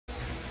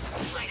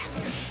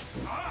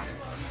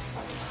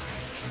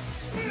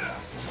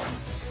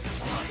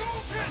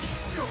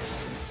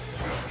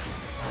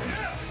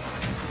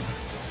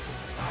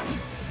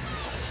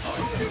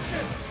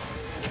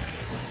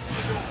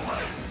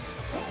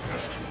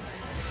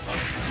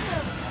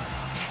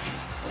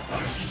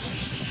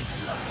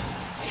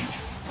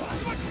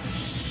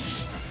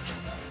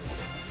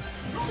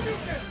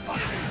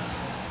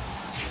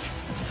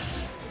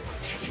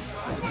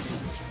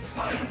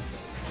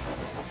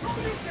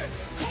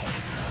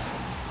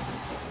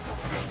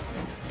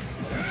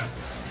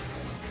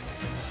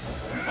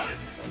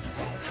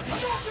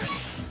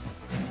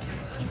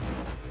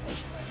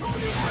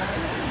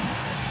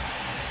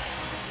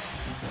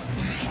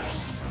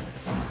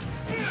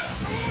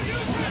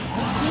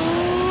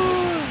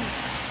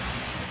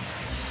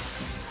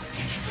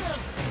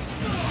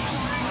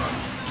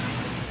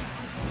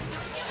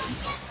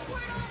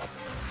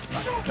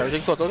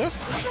Everything sorted out?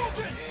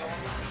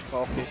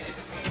 Okay.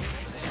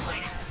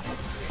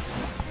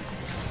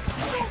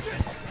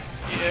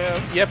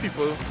 Yeah,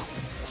 people.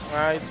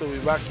 Alright, so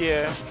we're back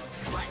here.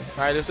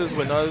 Alright, this is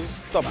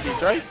winners top 8,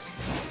 right?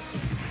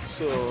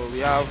 So we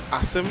have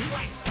ASYM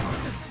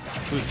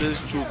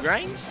versus Joe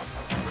Grind.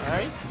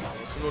 Alright,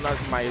 also known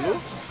as Milo.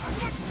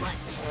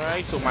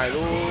 Alright, so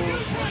Milo,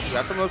 we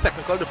had some little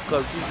technical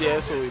difficulties there,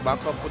 so we're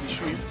back up for the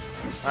stream.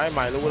 Alright,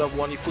 Milo would have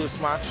won the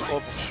first match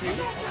of the stream.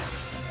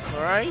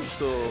 Alright,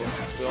 so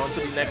we're on to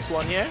the next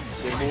one here.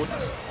 They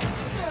both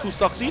 2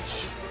 stocks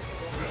each.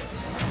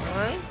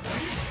 Alright.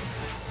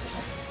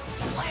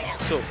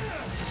 So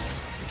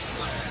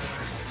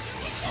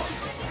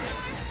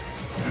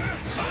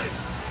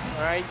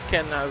alright,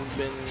 Ken has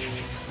been, you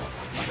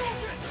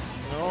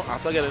know,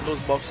 after getting those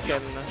buffs,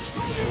 Ken, oh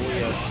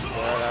yes,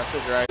 yeah, that's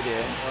it right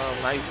there.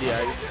 Nice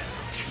DI.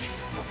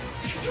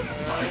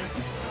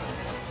 Alright.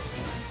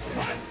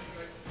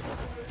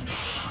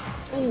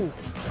 Ooh.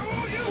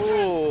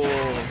 Oh,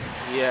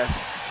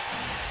 yes.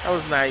 That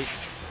was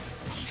nice.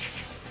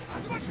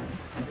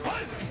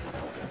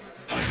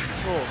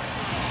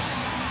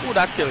 Oh,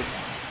 that killed.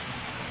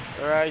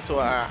 Alright, so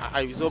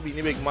I was being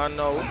a big man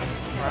now.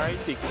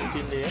 Alright, taking it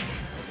in there.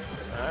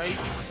 Alright.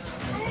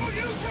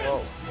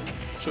 Wow.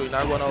 Showing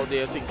that one out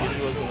there, thinking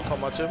he was going to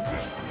come at him.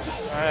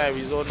 Alright,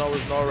 Ivizo now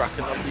is now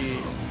racking up the.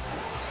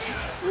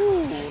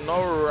 Ooh,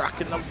 now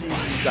racking up the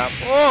gap.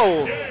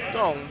 Oh,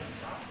 down.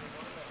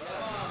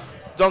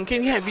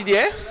 Dunking heavy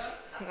there.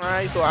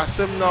 Alright, so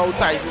ASYM now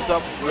ties it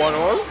up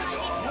 1-1.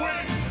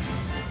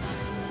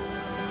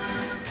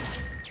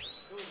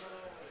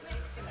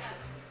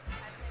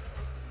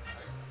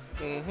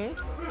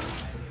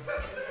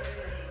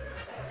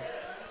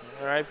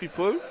 Alright,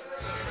 people.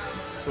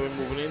 So we're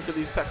moving into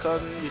the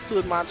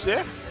third match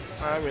there.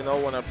 Alright, we now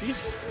 1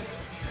 apiece.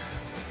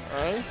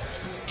 Alright.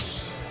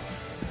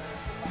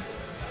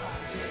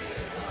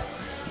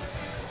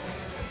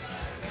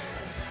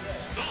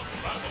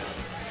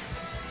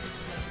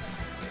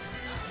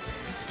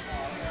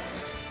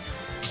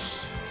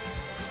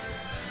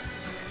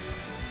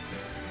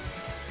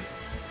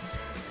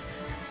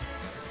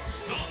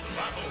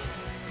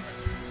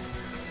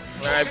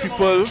 Alright,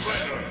 people.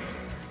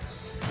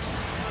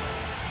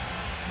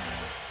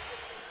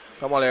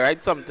 Come on,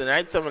 write something.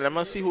 Let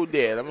me see who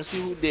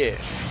there.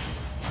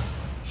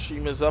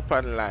 Stream is up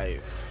and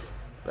live.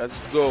 Let's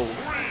go.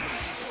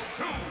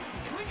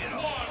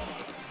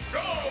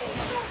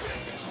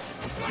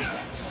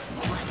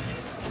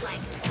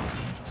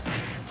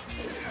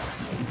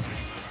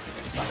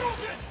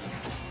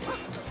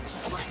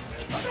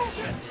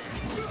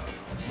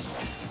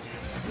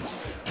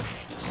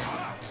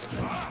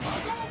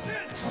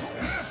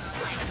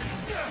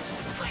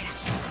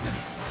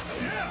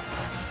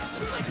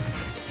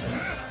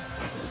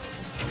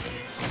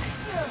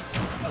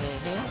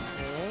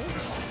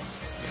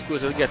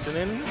 Squirtle getting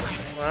in,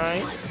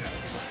 right?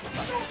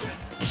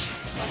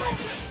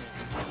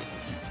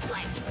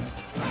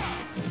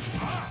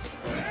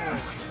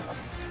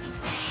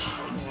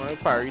 Alright,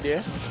 parry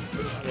there.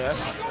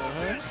 Yes.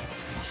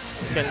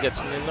 Can get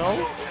in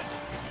now.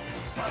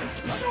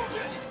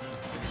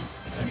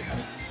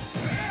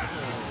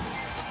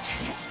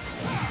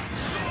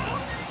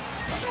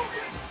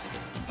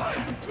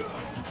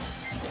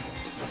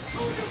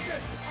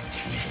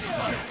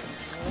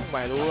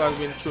 Milo has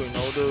been throwing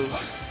all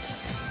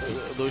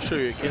those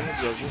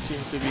shurikens. Doesn't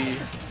seem to be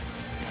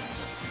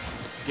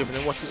giving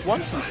him what he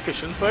wants. He's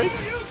fishing for it.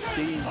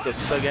 See, he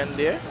does it again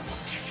there.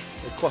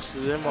 It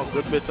costed him a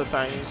good bit of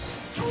times.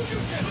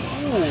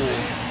 Ooh,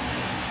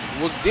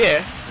 work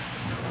there.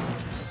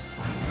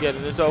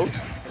 Getting it out.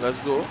 Let's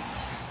go.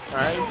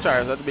 Alright,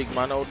 Charizard, the big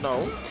man out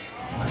now.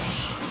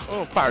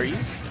 Oh,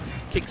 parries.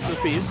 Kicks the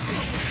face.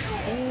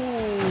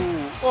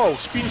 Ooh. Oh,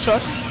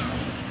 screenshot.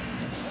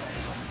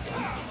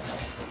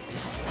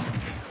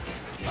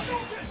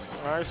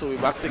 Alright, so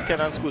we're back to Ken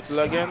and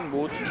Squirtle again,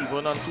 both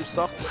even on 2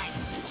 stocks.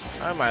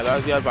 Alright, Milo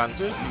has the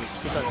advantage, the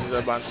percentage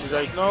advantage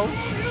right now.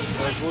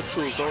 Let's go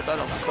throws out that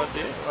uppercut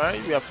there.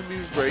 Alright, we have to be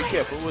very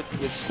careful with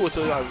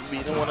Squirtle as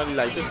being one of the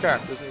lightest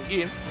characters in the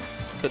game.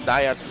 Could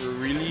die at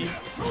really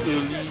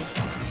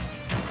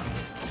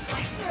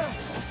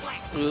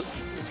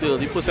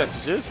early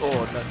percentages.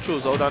 Oh, that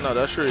throws out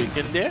another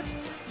shuriken there.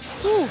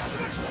 Whew.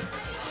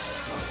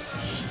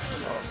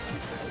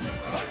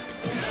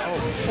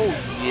 Oh,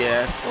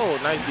 yes. Oh,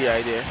 nice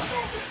DI there.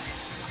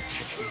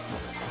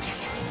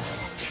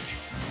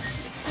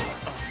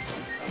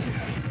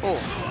 Oh.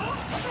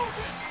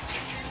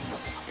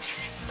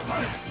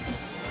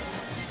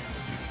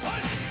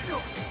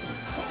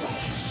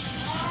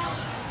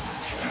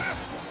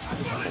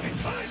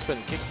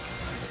 Spin kick.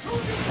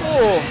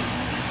 Oh.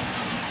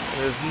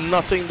 There's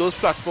nothing. Those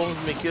platforms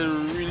make it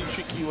really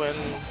tricky when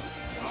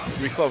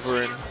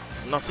recovering.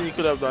 Nothing you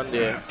could have done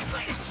there.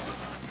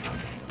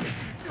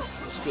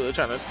 Good,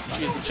 trying to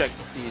chase the check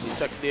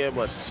there,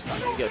 but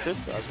didn't get it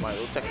as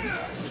Milo teched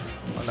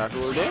on that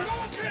roll there.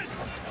 Okay.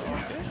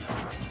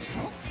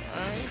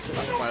 Alright, so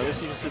Milo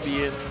seems to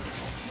be in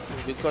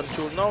good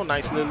control now.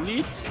 Nice little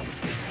lead.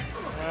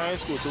 Alright,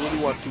 let's go to the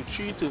 1, 2,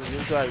 3, turns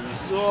into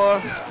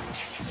Ivysaur.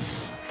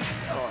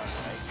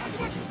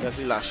 Alright. Gets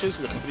the lashes,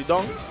 looking for the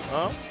down.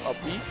 Up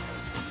B.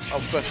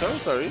 Up special,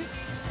 sorry.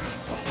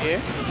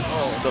 Okay.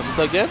 Oh, does it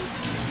again?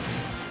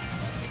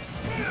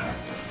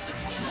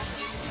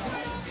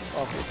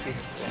 Okay.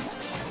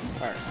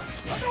 Alright.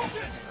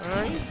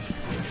 Alright.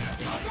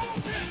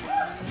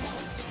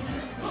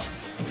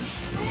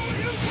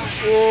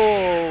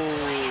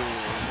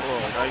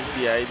 Oh, that's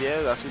the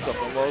idea. That's what we're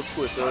talking about.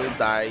 Squirtle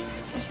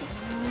dies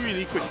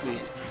really quickly.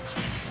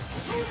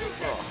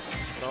 Oh,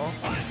 no.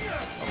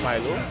 A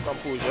Milo,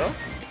 composure.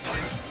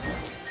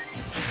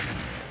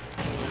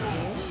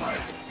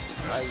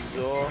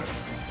 Ivysaur.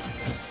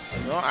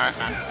 No, I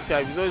see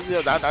Ivysaur is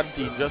there, that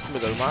dangerous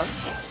middleman.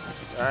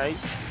 Alright.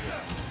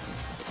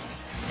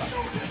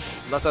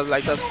 Not as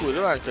light as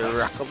Squirtle, I can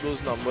rack up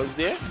those numbers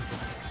there.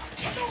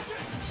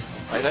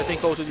 Right, I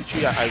think out of the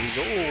 3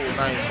 Ivysaur, oh,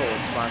 nice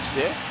forward smash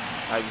there.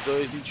 Ivysaur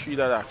is the 3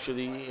 that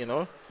actually, you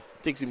know,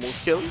 takes the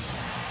most kills.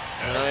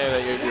 You know,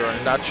 you're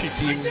on that 3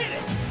 team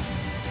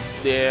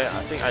there.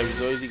 I think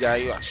Ivysaur is the guy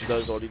who actually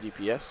does all the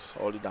DPS,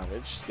 all the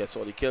damage, gets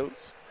all the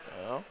kills.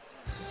 You know,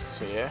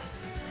 so yeah.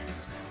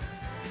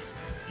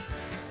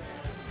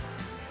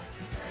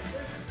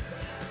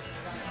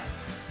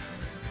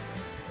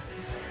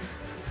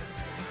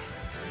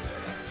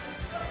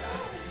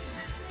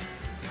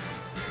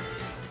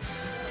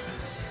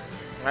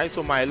 Right,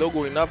 so Milo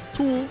going up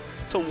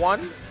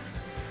 2-1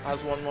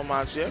 as one more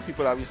match there.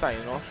 People have been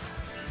signing off.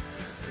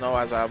 Now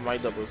as I have my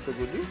doubles to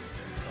go do.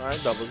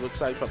 Alright, doubles with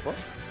side pepper.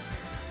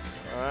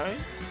 Alright,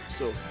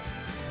 so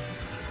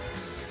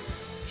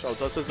shout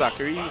out to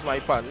Zachary, he's my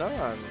partner,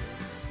 and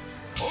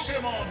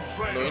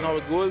knowing how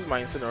it goes,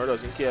 my Incineroar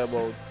doesn't care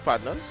about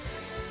partners,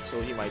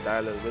 so he might die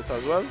a little bit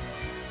as well.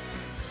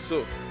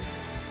 So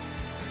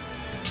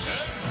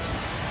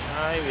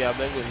alright, we have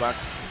them going back.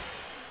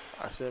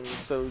 ASYM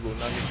still going on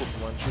the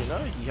Pokemon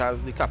trainer. He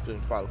has the Captain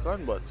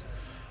Falcon, but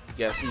I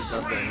guess he's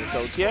not bringing it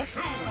out here.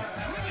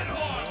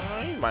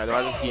 Alright, Milo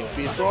has his game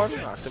face on,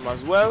 ASYM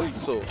as well,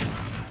 so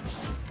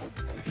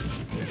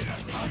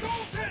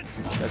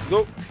let's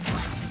go.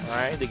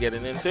 Alright, they're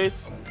getting into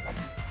it.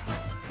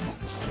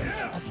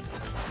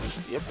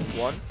 Yep,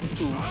 1,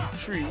 2,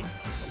 3.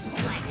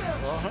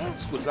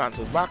 Squid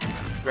answers back.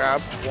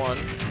 Grab 1,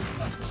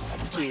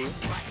 2.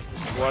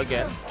 Go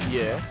again.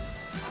 Yeah.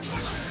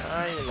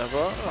 I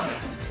never.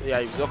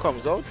 Yeah, Ivysaur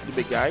comes out, the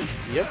big guy.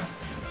 Yep.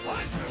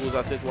 Goes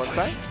at it one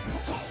time.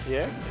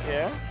 Yeah.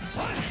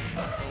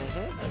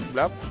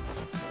 Blab.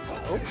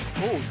 Oh,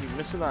 he's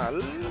missing a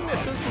little too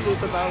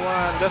late on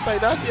that one. Just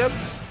like that, yep.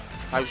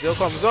 Ivysaur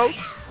comes out.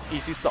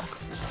 Easy stock.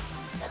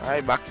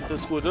 Alright, back into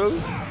Squirtle.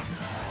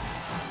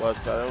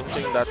 But I don't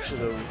think that should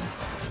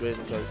have been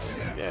because,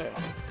 yeah.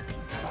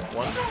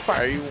 One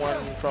fiery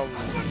one from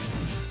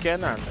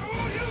Ken and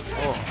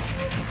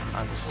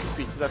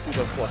anticipated that he would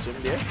have caught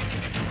him there.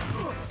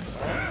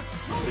 Right.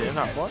 Didn't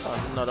happen.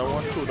 Another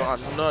one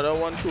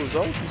throws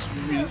out. He's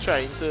really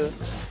trying to.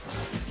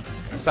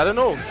 So I don't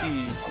know.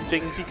 He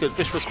thinks he could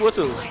fish for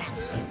Squirtles.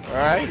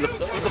 Alright,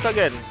 look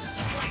again.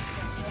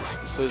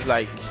 So it's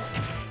like.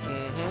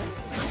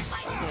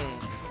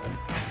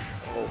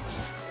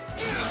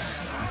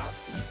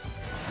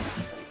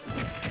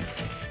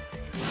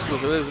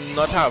 Squirtle is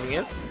not having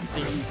it.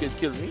 You think he could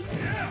kill me?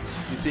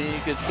 You think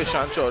you could fish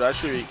and throw that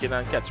shuriken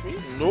and catch me?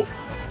 Nope,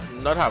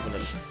 not having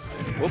it.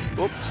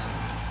 Oops.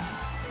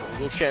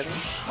 Go Ken.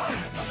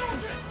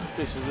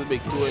 Places a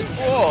big toe in.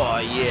 Oh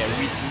yeah,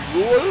 reach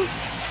roll.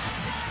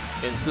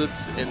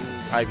 Inserts in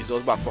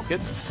Ivysaur's back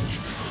pocket.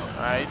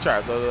 Alright,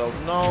 tries out of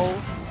now.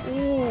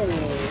 Ooh.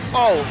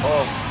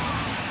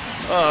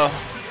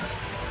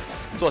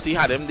 Thought he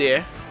had him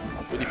there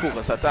with the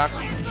focus attack.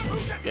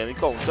 Getting the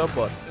counter,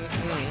 but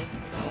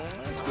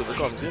Squirtle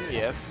comes in.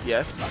 Yes.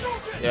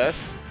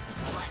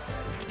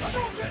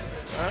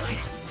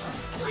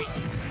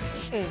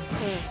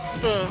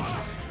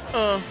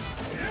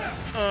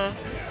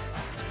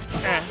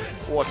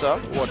 Water.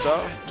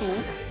 2.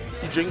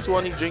 He drinks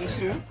 1. He drinks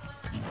 2.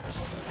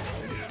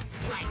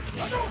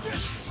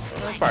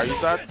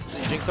 Parries that.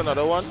 He drinks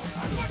another 1.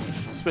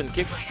 Spin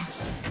kicks.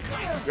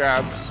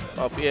 Grabs.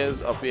 Up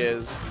ears.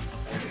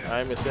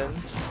 I'm missing.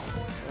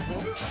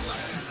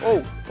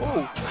 Oh.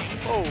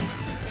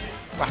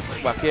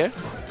 Back here.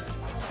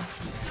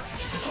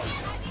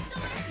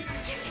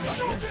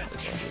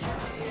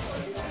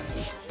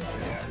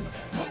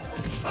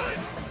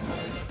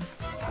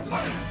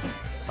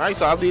 Alright,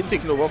 so I have the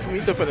taking over for me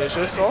to finish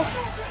this off.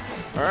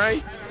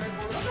 Alright.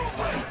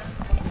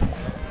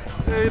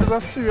 Hey, there's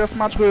a serious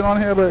match going on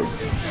here, but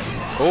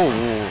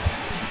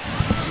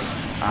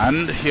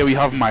and here we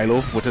have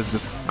Milo with his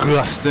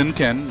disgusting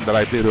Ken that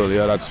I played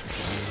earlier. That's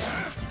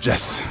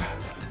just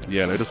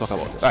let's talk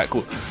about it. Alright,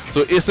 cool.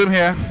 So ASYM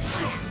here,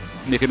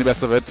 making the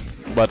best of it,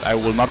 but I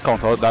will not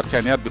count out that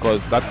Ken yet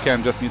because that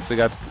Ken just needs to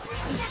get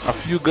a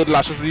few good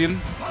lashes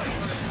in.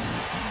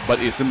 But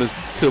ASYM is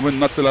determined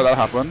not to let that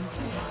happen.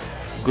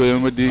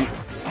 Going with the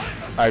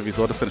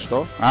Ivysaur to finish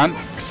though, and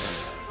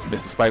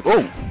missed the spike.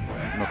 Oh,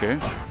 okay.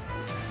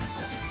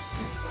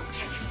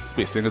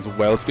 Spacing is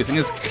well. Spacing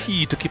is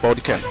key to keep out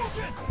the Ken.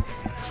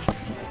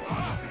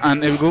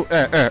 And here we go.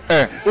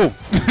 Oh,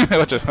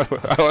 watch it.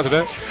 Watch it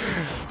there.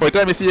 For the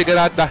time you see you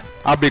get that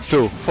a big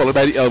toe followed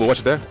by the elbow. Watch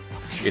it there.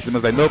 ASYM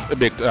is like nope, a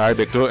big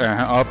toe.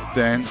 Up,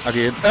 then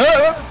again.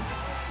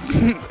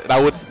 That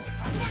would.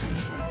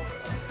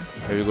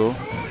 There we go.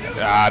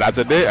 That's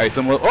it there.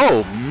 ASYM will.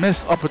 Oh,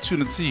 missed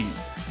opportunity.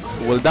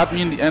 Will that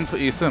mean the end for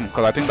ASYM?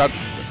 Because I think that.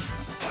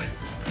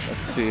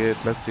 Let's see it.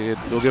 Let's see it.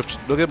 Don't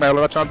give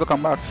Milo a chance to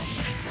come back.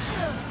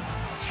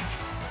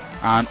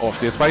 And off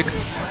stage spike.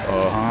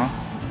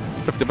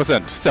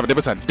 50%,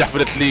 70%,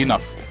 definitely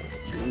enough.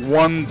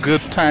 One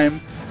good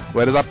time.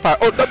 Where does that part?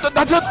 Oh,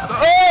 that's it!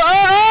 Oh!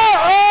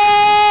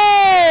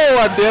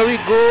 And there we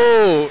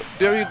go.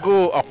 There we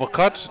go.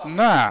 Uppercut.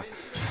 Nah.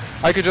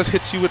 I could just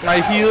hit you with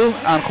my heel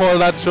and call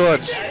that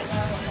George.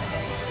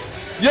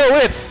 Yo,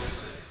 wait.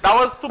 That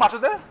was 2 matches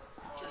there?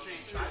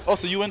 Oh,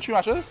 so you win 3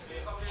 matches?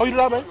 How you do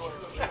that, man?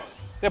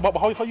 Yeah, but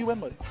how you win,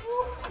 buddy?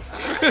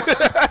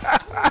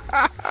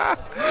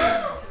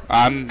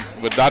 And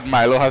with that,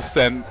 Milo has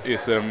sent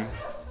ASYM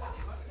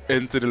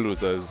into the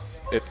losers.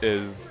 It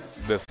is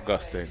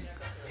disgusting.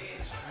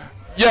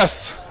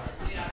 Yes,